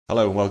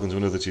Hello and welcome to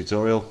another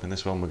tutorial. In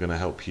this one we're going to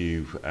help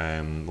you,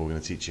 we're going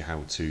to teach you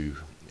how to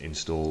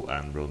install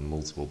and run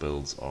multiple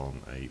builds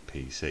on a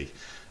PC.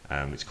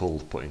 It's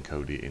called putting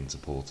kodi into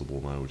portable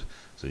mode.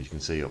 So you can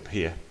see up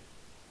here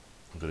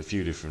I've got a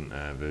few different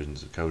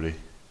versions of kodi.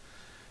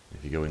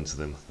 If you go into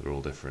them, they're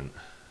all different.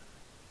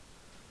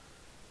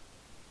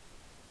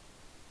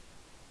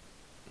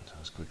 So I'll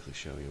just quickly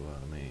show you what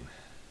I mean.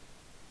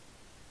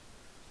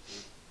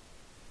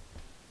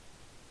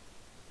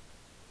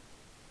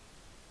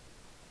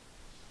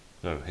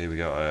 So here we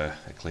got a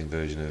clean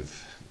version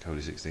of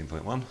kodi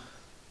 16.1.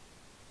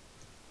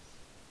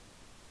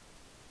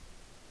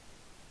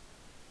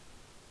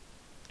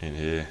 In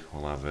here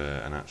we'll have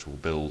an actual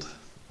build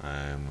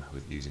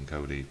with using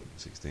kodi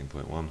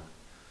 16.1.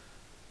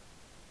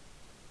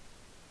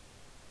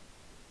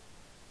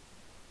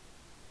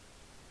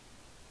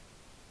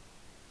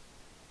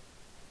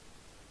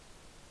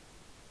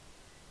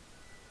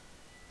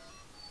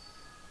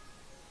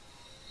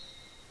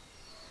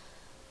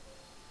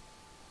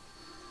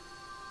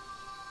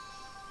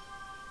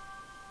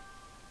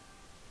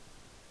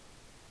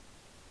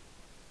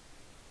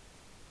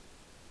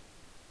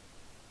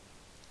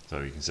 So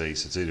you can see,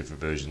 two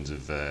different versions of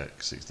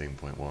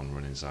 16.1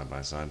 running side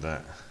by side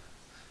there.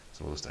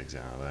 So we'll just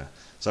exit out of there.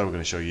 So we're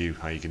going to show you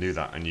how you can do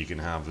that, and you can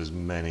have as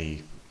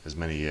many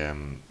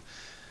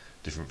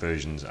different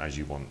versions as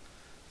you want.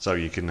 So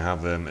you can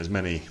have as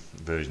many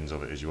versions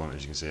of it as you want.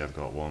 As you can see, I've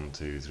got 1,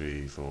 2,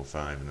 3, 4,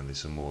 5, and then there's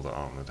some more that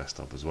aren't on the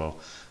desktop as well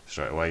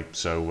straight away.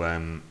 So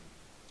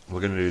we're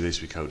going to do this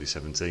with kodi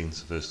 17.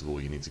 So first of all,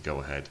 you need to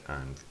go ahead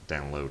and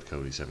download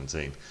kodi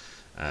 17.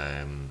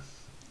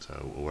 So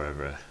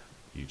wherever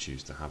you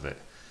choose to have it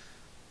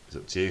is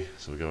up to you.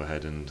 So we'll go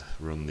ahead and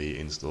run the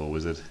install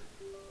wizard. So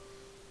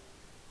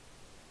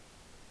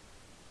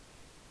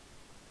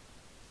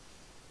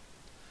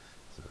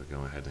we'll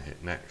go ahead and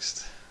hit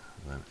next,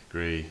 and then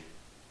agree,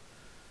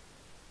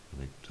 and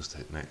we just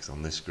hit next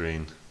on this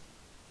screen.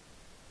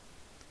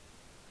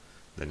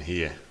 Then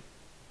here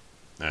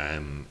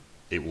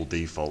it will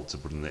default to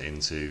putting it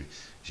into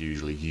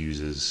usually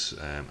users,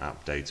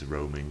 app data,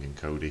 roaming and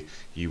kodi.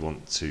 You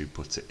want to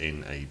put it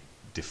in a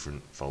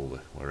different folder,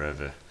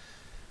 wherever.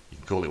 You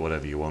can call it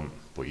whatever you want,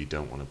 but you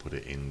don't want to put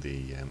it in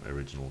the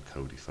original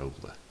kodi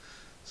folder.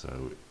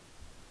 So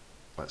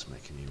let's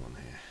make a new one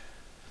here.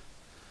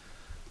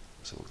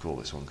 So we'll call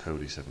this one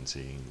kodi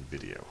 17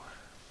 video.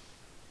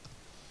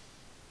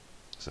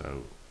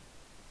 So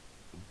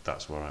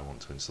that's where I want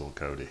to install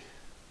kodi.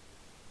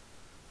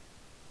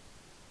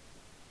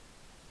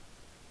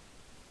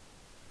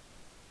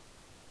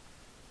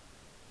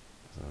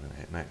 So we're going to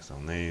hit next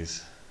on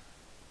these,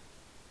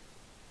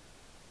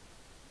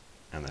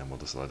 and then we'll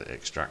just let it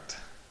extract.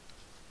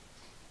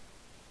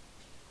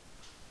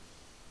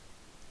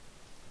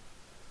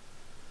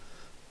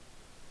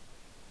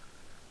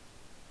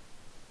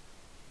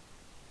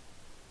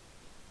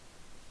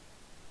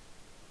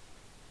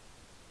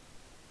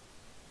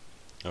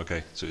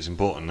 Okay, so it's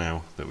important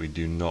now that we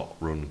do not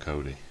run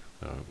kodi.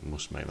 So I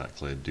must make that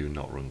clear, do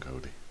not run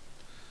kodi.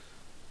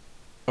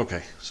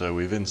 Okay, so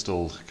we've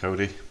installed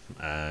kodi.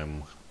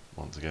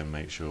 Once again,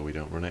 make sure we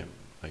don't run it,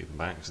 make them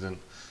by accident.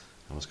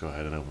 And let's go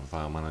ahead and open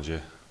File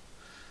Manager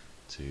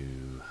to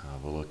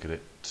have a look at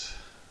it.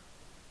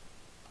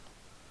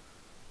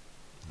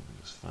 Let me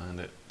just find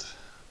it.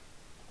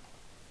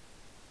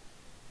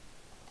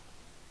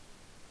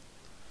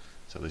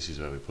 So this is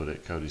where we put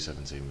it, kodi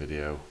 17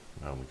 video,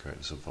 and we create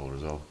the subfolder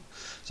as well.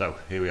 So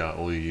here we are,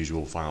 all your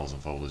usual files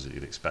and folders that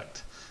you'd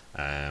expect.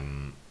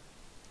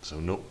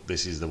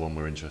 This is the one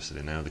we're interested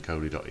in now, the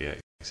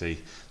kodi.exe.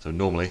 So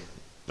normally,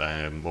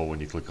 when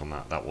you click on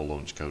that, that will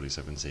launch kodi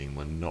 17.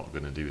 We're not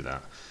going to do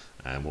that.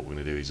 What we're going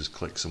to do is just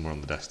click somewhere on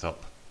the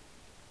desktop,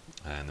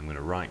 and I'm going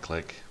to right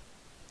click,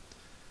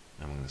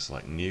 and I'm going to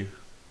select new,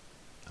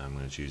 and I'm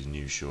going to choose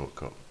new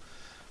shortcut,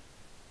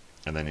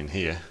 and then in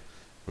here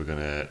we're going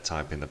to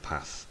type in the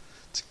path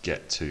to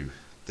get to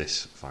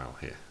this file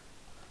here.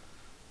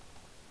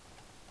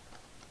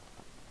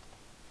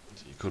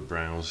 So you could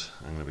browse.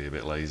 I'm going to be a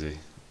bit lazy,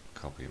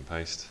 copy and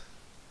paste.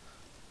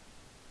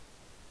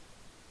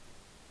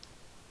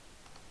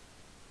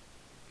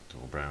 So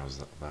we'll browse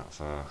that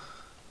far,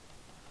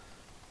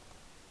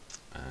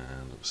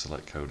 and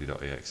select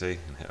kodi.exe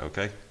and hit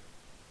OK.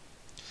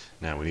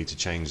 Now we need to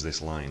change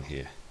this line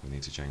here. We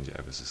need to change it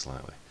ever so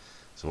slightly.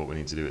 So what we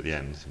need to do at the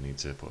end, we need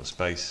to put a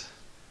space,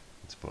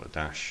 we need to put a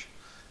dash,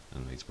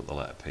 and we need to put the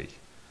letter P,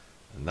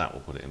 and that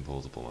will put it in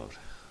portable mode.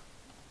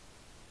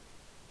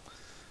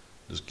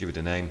 Just give it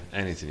a name,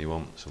 anything you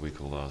want. So we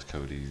call ours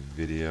kodi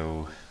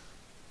video,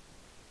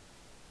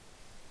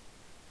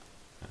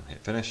 and hit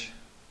finish.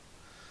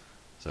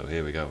 So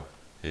here we go,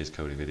 here's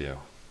kodi video,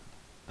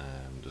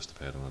 just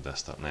appeared on the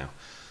desktop now.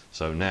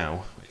 So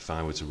now, if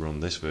I were to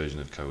run this version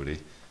of kodi,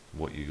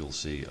 what you'll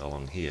see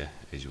along here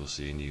is you'll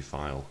see a new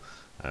file,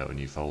 a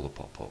new folder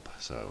pop up.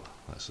 So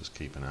let's just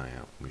keep an eye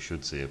out. We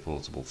should see a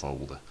portable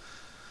folder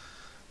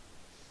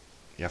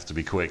You have to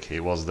be quick. It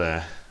was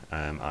there.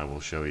 I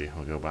will show you.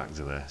 I'll go back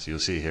to there. So you'll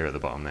see here at the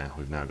bottom now,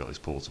 we've now got this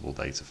portable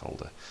data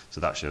folder.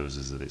 So that shows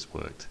us that it's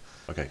worked.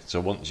 Okay,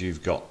 so once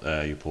you've got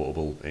your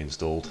portable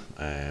installed,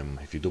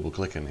 if you double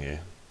click in here,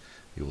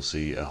 you will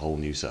see a whole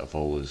new set of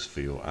folders for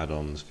your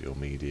add-ons, for your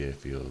media,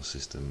 for your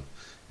system,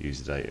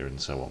 user data,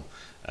 and so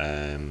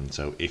on.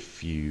 So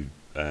if you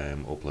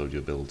upload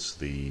your builds to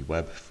the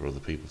web for other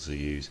people to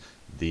use,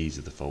 these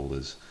are the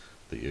folders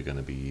that you're going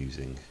to be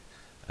using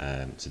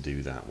to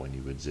do that when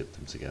you would zip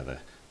them together,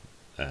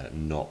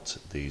 not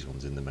these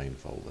ones in the main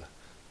folder.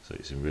 So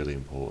it's really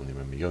important.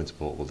 Remember, you go into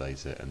portable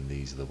data, and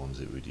these are the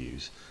ones it would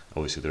use.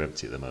 Obviously, they're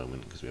empty at the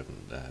moment because we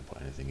haven't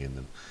put anything in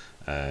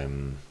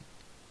them.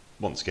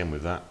 Once again,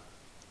 with that,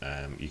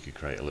 you could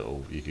create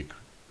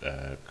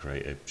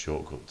create a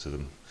shortcut to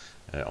them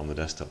on the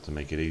desktop to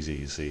make it easy.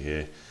 You see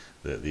here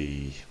that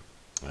the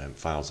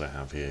files I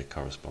have here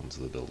correspond to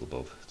the build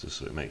above, just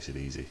so it makes it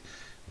easy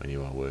when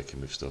you are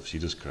working with stuff. So you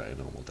just create a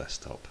normal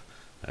desktop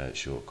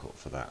shortcut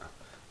for that.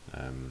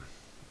 I'm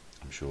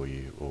sure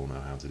you all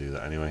know how to do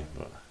that anyway,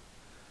 but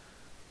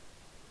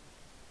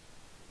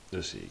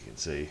just so you can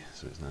see,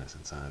 so it's nice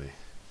and tidy.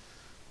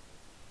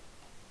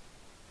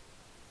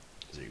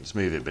 So you can just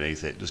move it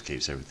beneath it, just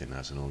keeps everything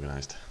nice and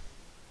organised.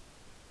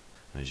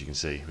 And as you can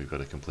see, we've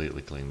got a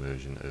completely clean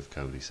version of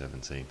Kodi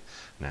 17.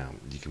 Now,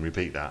 you can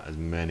repeat that as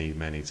many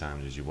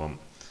times as you want.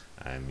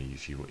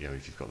 If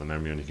you've got the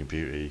memory on your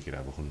computer, you could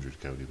have 100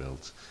 Kodi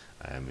builds.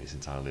 It's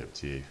entirely up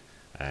to you.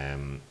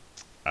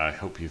 I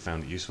hope you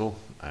found it useful.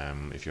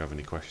 If you have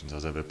any questions,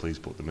 as ever, please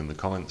put them in the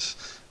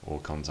comments or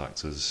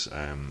contact us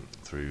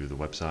through the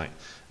website.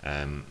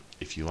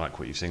 If you like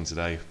what you've seen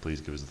today, please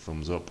give us a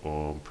thumbs up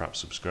or perhaps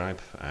subscribe.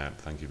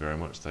 Thank you very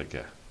much. Take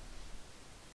care.